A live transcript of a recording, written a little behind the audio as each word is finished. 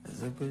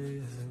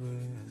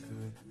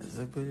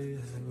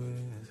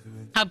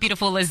How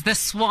beautiful is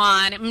this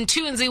one?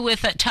 Mtunzi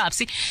with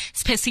Topsy.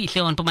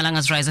 Spesihle on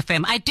Mpumalanga's Rise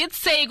FM. I did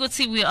say,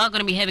 we are going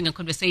to be having a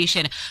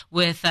conversation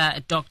with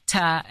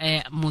Dr.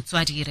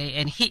 Motswadire,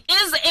 and he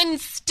is in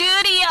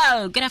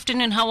studio. Good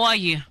afternoon. How are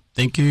you?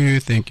 Thank you,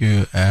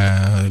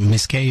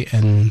 Miss K,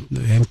 and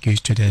thank you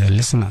to the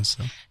listeners.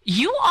 So.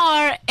 You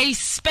are a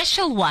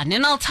special one,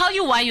 and I'll tell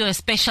you why you're a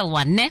special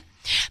one, ne?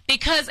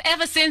 Because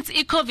ever since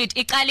COVID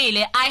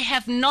iqalile, I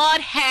have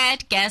not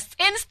had guests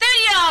in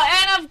studio,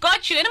 and I've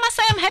got you, and I must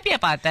say I'm happy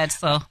about that.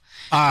 So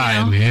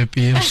I'm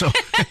happy. So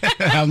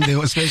I'm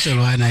the special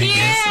one, I guess.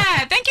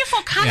 Yeah, thank you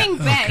for coming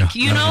back.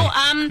 Okay.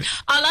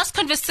 Our last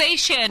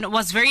conversation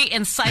was very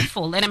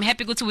insightful, and I'm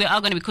happy we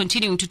are going to be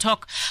continuing to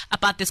talk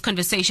about this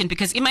conversation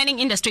because the mining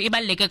industry,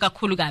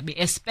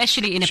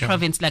 especially in a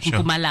province like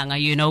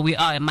Mpumalanga, we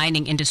are a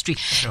mining industry.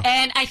 Sure.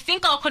 And I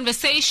think our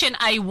conversation,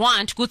 I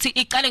want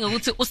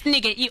an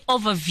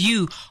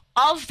overview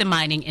of the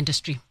mining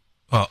industry.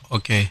 Oh,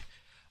 okay.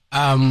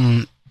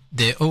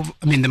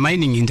 The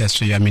mining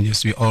industry,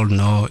 as we all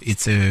know,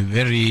 it's a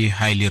very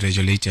highly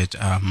regulated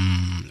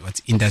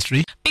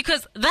industry.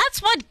 Because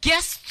that's what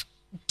guests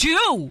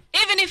do,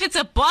 even if it's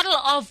a bottle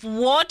of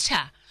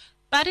water.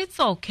 But it's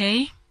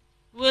okay.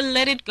 We'll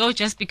let it go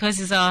just because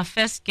he's our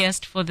first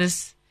guest for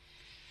this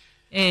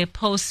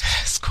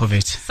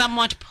post-COVID.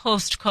 Somewhat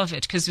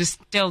post-COVID, because we're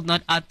still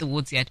not out the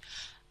woods yet.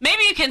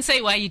 Maybe you can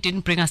say why you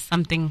didn't bring us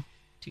something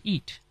to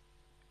eat.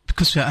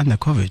 Because we're under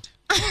COVID.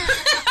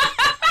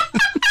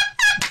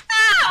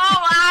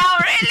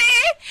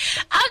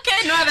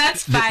 Okay, no,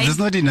 that's fine. There's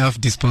not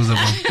enough disposable,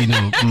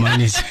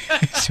 money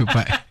to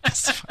buy.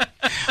 That's fine.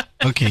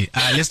 Okay,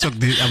 let's talk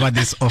about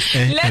this off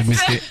air.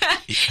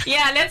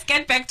 Let's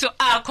get back to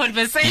our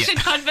conversation.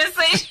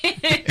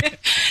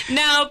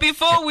 Now,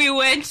 before we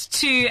went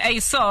to a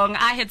song,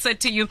 I had said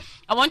to you,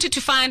 I wanted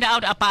to find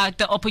out about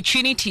the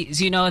opportunities,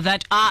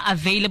 that are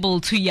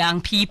available to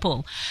young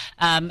people,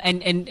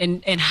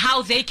 and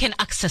how they can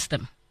access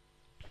them.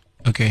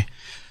 Okay.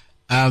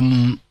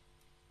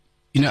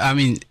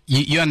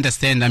 You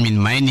understand,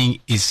 mining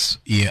is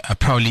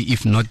probably,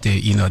 if not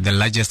the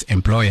largest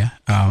employer,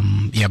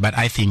 but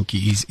I think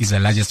is the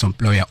largest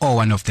employer or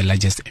one of the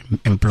largest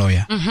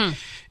employer. Mm-hmm.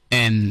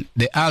 And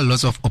there are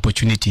lots of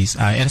opportunities.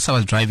 As I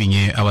was driving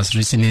here, I was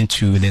listening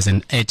to, there's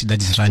an ad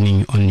that is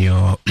running on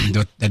your,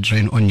 that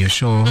ran on your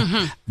show.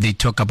 Mm-hmm. They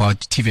talk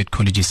about TVET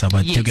colleges,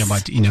 talking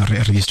about,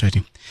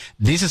 registering.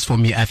 This is for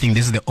me, I think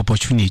this is the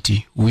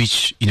opportunity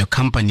which,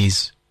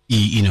 companies,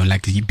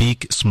 like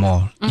big,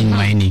 small, in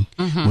mining,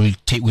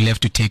 will have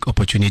to take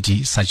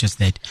opportunity such as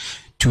that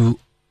to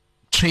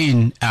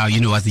train,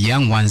 as the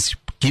young ones,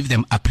 give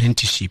them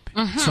apprenticeship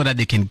so that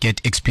they can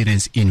get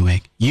experience in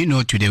work.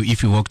 Today,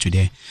 if you work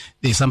today,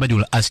 somebody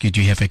will ask you,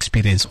 do you have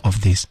experience of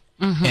this?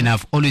 And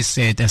I've always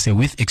said,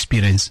 with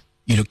experience,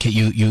 you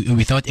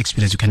without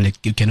experience,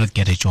 you cannot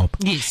get a job.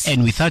 Yes.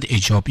 And without a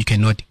job, you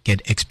cannot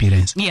get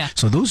experience. Yeah.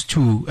 So those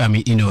two,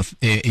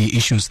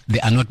 issues, they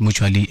are not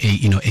mutually,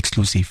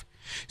 exclusive.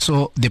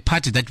 So the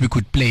part that we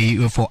could play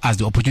for us,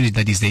 the opportunity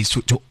that is there is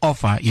to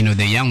offer,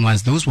 the young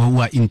ones, those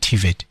who are in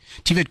TVET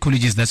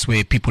colleges, that's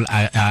where people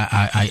are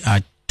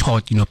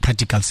taught,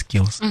 practical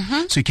skills.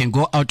 So you can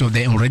go out of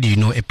there and already,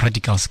 a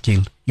practical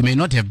skill. You may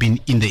not have been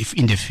in the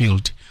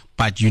field,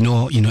 but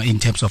in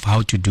terms of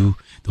how to do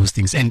those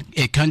things. And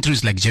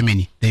countries like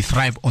Germany, they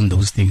thrive on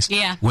those things.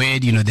 Yeah. Where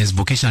there's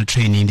vocational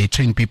training, they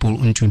train people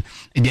into.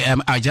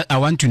 I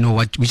want to know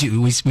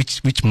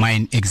which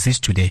mine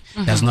exists today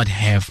does not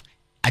have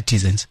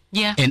artisans.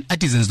 Yeah. And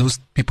artisans, those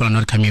people are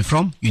not coming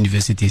from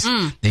universities.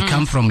 They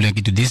come from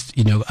this,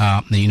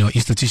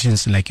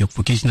 institutions like your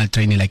vocational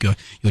training, like your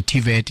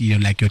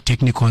TVET, like your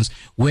technicons,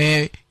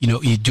 where,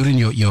 during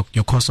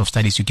your course of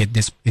studies, you get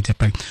this.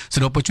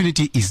 So the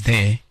opportunity is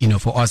there,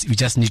 for us. We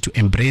just need to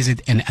embrace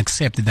it and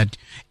accept that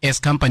as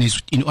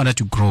companies, in order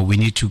to grow, we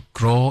need to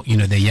grow,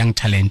 the young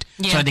talent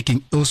so that they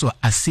can also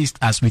assist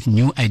us with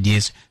new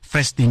ideas,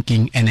 fresh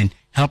thinking, and then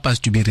help us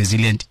to be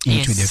resilient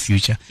into the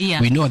future.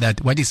 Yeah. We know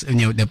that what is,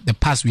 the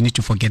past, we need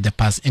to forget the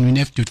past, and we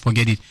have to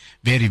forget it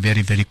very,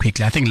 very, very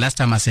quickly. I think last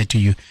time I said to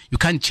you, you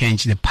can't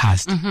change the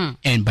past,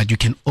 but you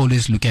can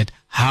always look at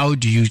how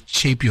do you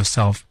shape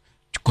yourself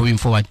going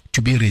forward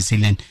to be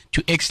resilient,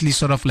 to actually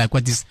sort of like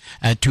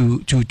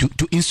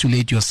to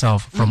insulate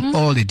yourself from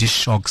all these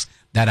shocks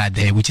that are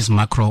there, which is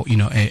macro,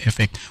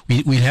 effect.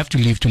 We have to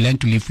learn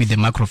to live with the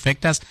macro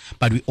factors,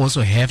 but we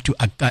also have to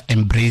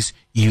embrace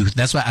youth.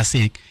 That's why I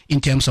say,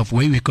 in terms of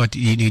where we got,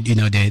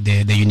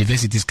 the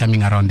universities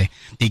coming around there,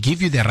 they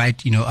give you the right,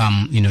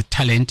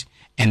 talent,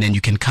 and then you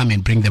can come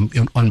and bring them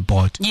on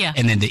board. Yeah.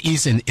 And then there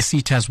is a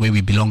CETAS where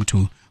we belong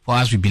to. For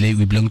us, we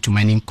belong to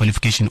Mining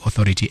Qualification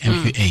Authority,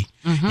 MQA.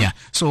 Yeah.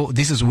 So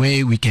this is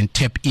where we can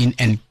tap in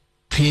and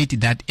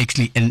create that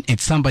actually, and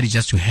it's somebody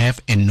just to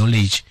have a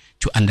knowledge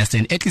to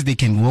understand. At least they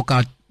can walk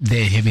out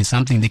there having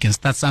something, they can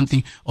start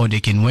something, or they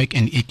can work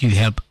and actually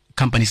help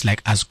companies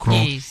like us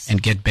grow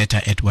and get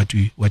better at what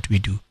we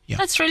do. Yeah.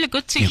 That's really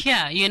good to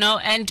hear, you know.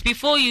 And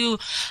before you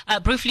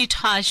briefly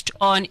touched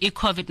on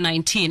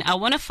COVID-19, I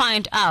want to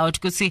find out,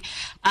 Gutsi,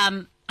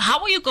 how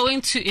are you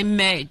going to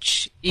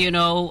emerge, you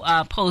know,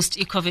 post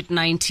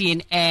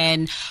COVID-19,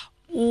 and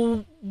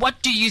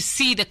what do you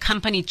see the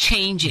company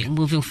changing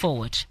moving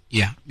forward?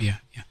 Yeah.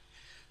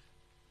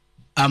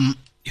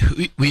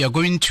 We are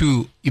going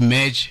to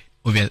emerge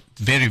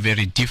very,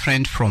 very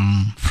different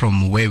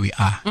from where we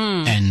are,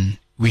 and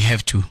we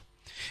have to.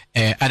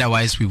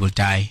 Otherwise, we will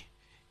die.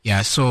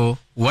 Yeah. So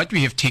what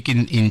we have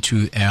taken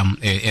into,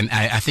 and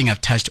I think I've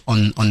touched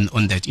on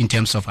that in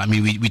terms of, I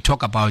mean, we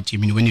talk about, I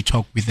mean, when you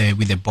talk with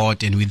the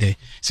board and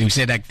so we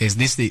say like there's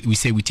this, we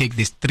say we take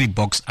this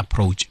 3-box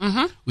approach,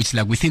 which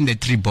like within the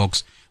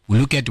 3-box, we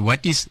look at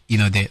what is, you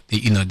know, the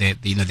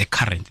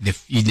current,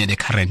 the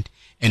current,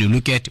 and we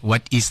look at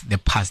what is the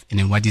past and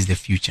then what is the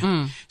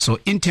future. So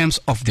in terms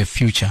of the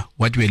future,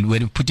 what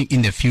we're putting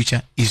in the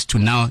future is to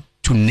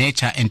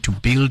nurture and to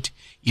build,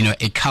 you know,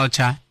 a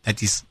culture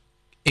that is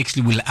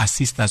actually will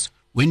assist us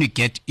when we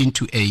get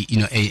into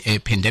a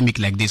pandemic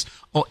like this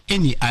or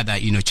any other,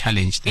 you know,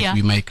 challenge that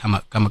we might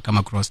come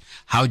across.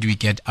 How do we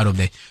get out of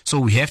that? So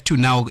we have to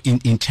now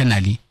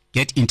internally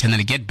get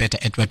better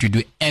at what we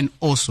do, and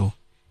also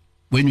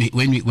when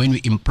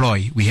we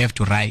employ, we have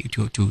to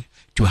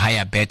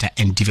hire better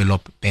and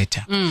develop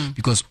better,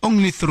 because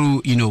only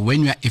through, you know,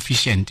 when you are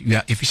efficient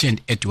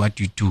at what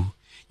you do,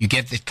 you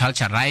get the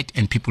culture right,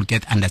 and people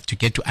get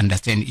to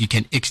understand. You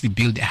can actually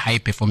build a high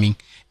performing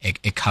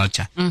a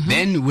culture.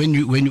 Then when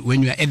you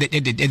are at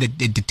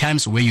the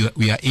times where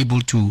we are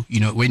able to, you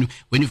know, when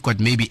you've got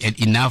maybe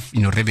enough,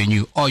 you know,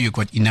 revenue, or you've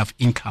got enough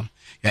income,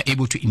 you are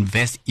able to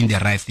invest in the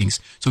right things.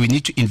 So we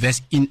need to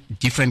invest in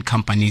different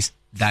companies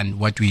than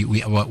what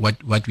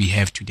we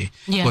have today.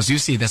 Because you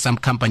see that some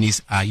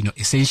companies are, you know,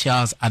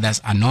 essentials, others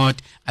are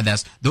not.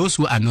 Those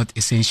who are not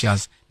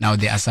essentials, now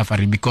they are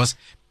suffering because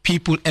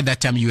people at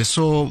that time, you were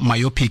so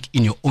myopic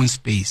in your own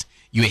space.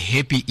 You were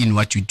happy in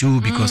what you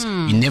do because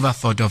you never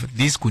thought of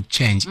this could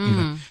change. You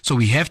know? So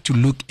we have to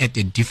look at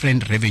a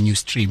different revenue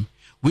stream,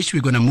 which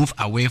we're going to move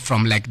away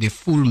from, like the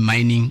full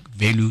mining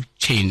value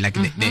chain, like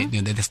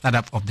the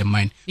startup of the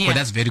mine. But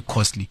that's very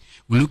costly.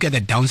 We look at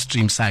the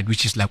downstream side,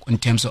 which is like in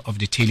terms of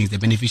the tailings, the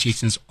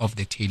beneficiations of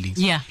the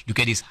tailings. Look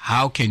at this.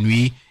 How can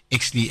we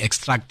actually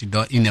extract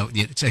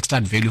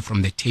value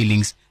from the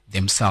tailings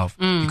themselves?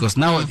 Because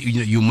now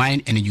you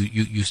mine and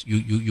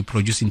you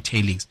produce in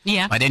tailings,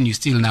 but then you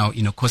still now,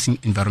 you know, causing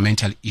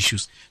environmental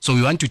issues. So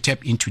we want to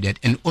tap into that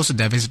and also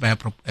diversify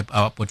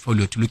our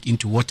portfolio to look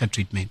into water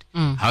treatment.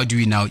 How do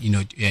we now, you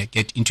know,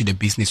 get into the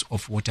business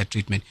of water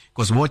treatment?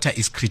 Because water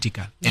is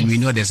critical, and we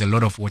know there's a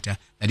lot of water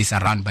that is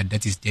around, but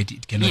that is dirty.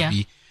 It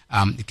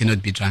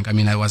cannot be drunk. I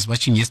mean, I was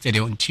watching yesterday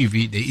on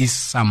TV. There is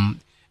some.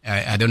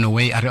 I don't know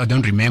where, I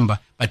don't remember,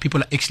 but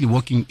people are actually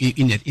walking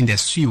in the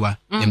sewer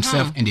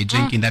themselves, and they're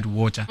drinking that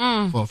water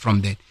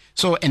from there.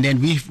 So, and then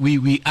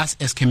we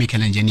as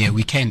chemical engineer,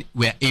 we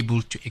are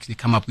able to actually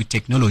come up with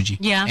technology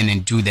and then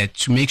do that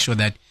to make sure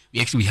that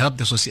we actually help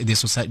the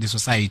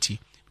society.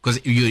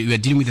 Because you are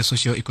dealing with a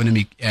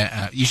socio-economic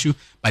issue,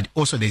 but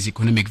also there's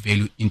economic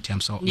value in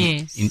terms of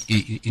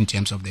in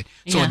terms of that.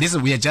 So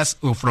we are just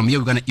from here,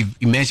 we're going to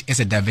emerge as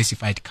a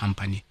diversified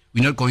company.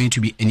 We're not going to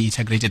be an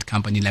integrated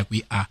company like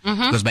we are,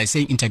 because by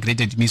saying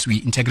integrated, it means we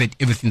integrate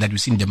everything that we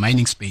see in the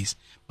mining space.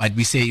 But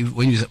we say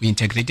when we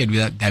integrated,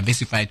 we are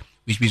diversified,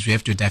 which means we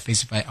have to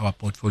diversify our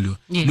portfolio.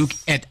 Look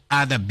at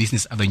other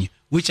business avenues,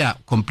 which are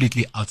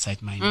completely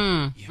outside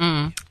mining.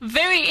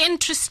 Very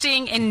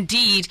interesting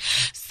indeed.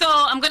 So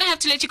I'm going to have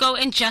to let you go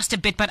in just a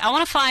bit, but I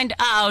want to find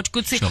out,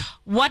 Gutsi,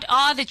 what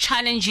are the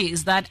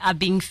challenges that are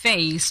being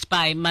faced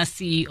by my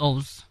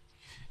CEOs?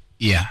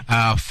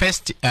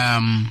 First,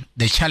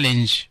 the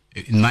challenge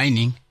in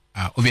mining,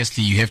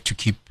 obviously you have to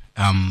keep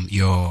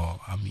your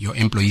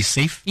employees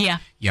safe.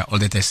 All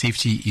that the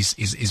safety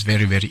is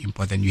very, very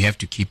important. You have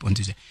to keep on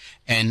to that.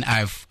 And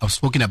I've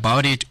spoken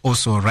about it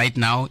also. Right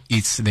now,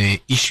 it's the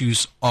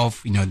issues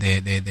of, you know,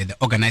 the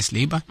organized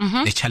labor.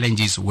 The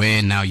challenges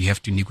where now you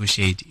have to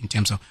negotiate in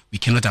terms of we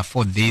cannot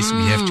afford this.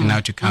 We have to now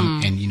to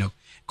come and, you know,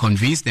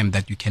 convince them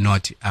that you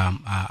cannot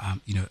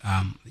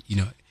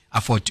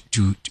afford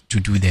to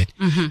do that.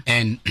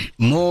 And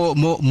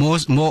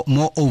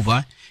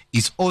moreover,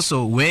 it's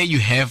also where you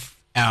have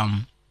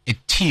a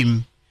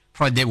team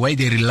where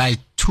they rely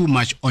too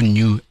much on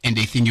you and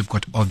they think you've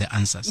got all the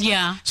answers.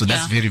 So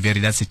that's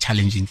that's a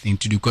challenging thing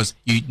to do, because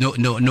I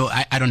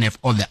don't have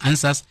all the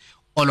answers.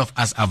 All of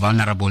us are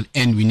vulnerable,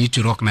 and we need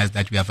to recognize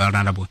that we are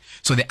vulnerable.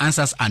 So the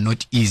answers are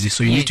not easy.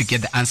 So you need to get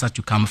the answers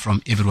to come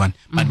from everyone.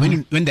 But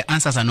when the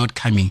answers are not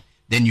coming,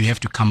 then you have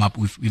to come up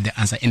with the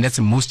answer. And that's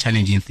the most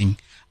challenging thing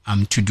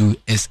to do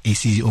as a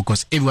CEO,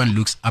 because everyone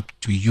looks up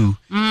to you.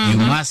 You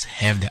must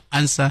have the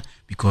answer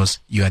because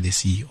you are the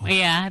CEO.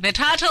 Yeah, the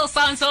title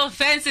sounds so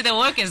fancy. The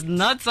work is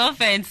not so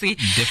fancy.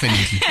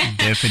 Definitely.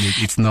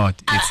 It's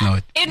not.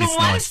 In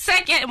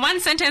one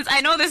sentence,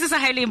 I know this is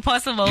highly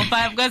impossible, but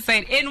I've got to say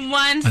it. In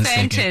one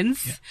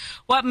sentence,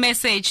 what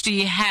message do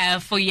you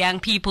have for young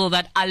people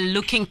that are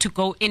looking to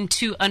go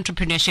into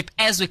entrepreneurship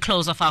as we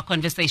close off our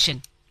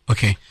conversation?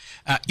 Okay.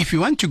 If you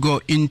want to go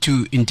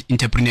into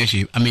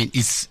entrepreneurship, I mean,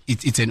 it's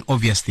an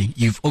obvious thing.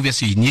 You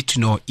need to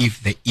know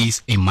if there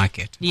is a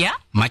market. Yeah.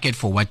 Market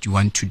for what you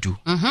want to do.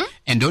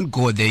 And don't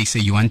go there and say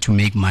you want to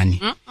make money.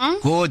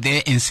 Go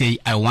there and say,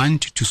 I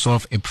want to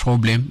solve a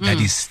problem that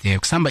is there.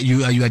 Somebody,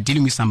 you are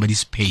dealing with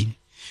somebody's pain.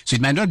 So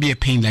it might not be a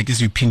pain like this,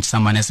 you pinch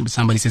someone and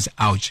somebody says,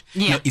 ouch.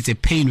 Yeah. No, it's a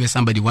pain where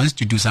somebody wants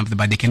to do something,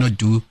 but they cannot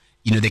do,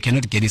 they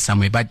cannot get it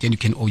somewhere, but then you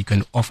can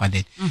offer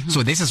that.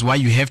 So this is why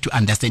you have to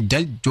understand.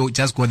 Don't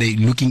just go there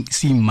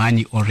seeing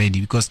money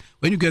already, because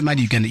when you get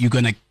money,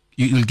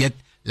 you'll get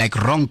like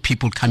wrong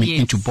people coming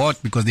into board,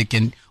 because they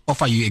can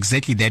offer you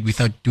exactly that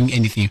without doing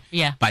anything.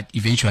 Yeah. But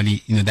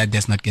eventually, that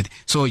does not get.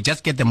 So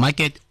just get the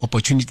market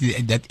opportunity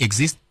that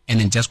exists, and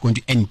then just go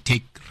and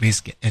take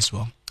risk as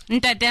well.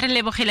 Ntate,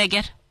 re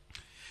lebogile.